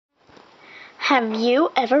Have you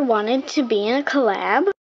ever wanted to be in a collab?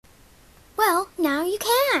 Well, now you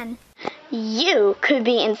can. You could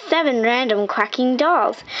be in 7 Random Quacking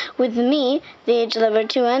Dolls with me,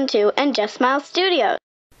 TheAGlover212, and justsmilestudios.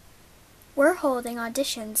 We're holding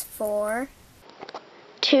auditions for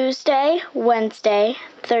Tuesday, Wednesday,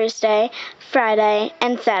 Thursday, Friday,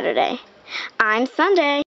 and Saturday. I'm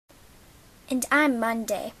Sunday. And I'm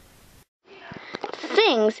Monday.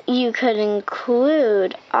 Things you could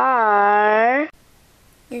include are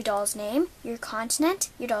Your doll's name, your continent,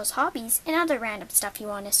 your doll's hobbies, and other random stuff you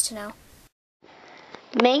want us to know.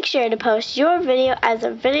 Make sure to post your video as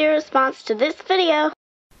a video response to this video.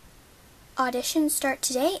 Auditions start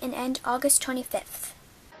today and end August 25th.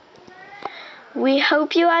 We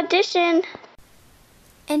hope you audition.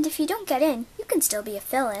 And if you don't get in, you can still be a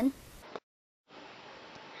fill-in.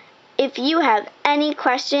 If you have any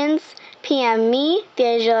questions, PM me,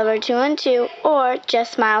 TheAGlover212, or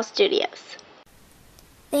justsmilestudios.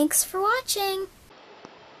 Thanks for watching.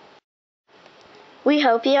 We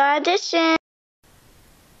hope you audition.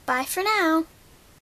 Bye for now.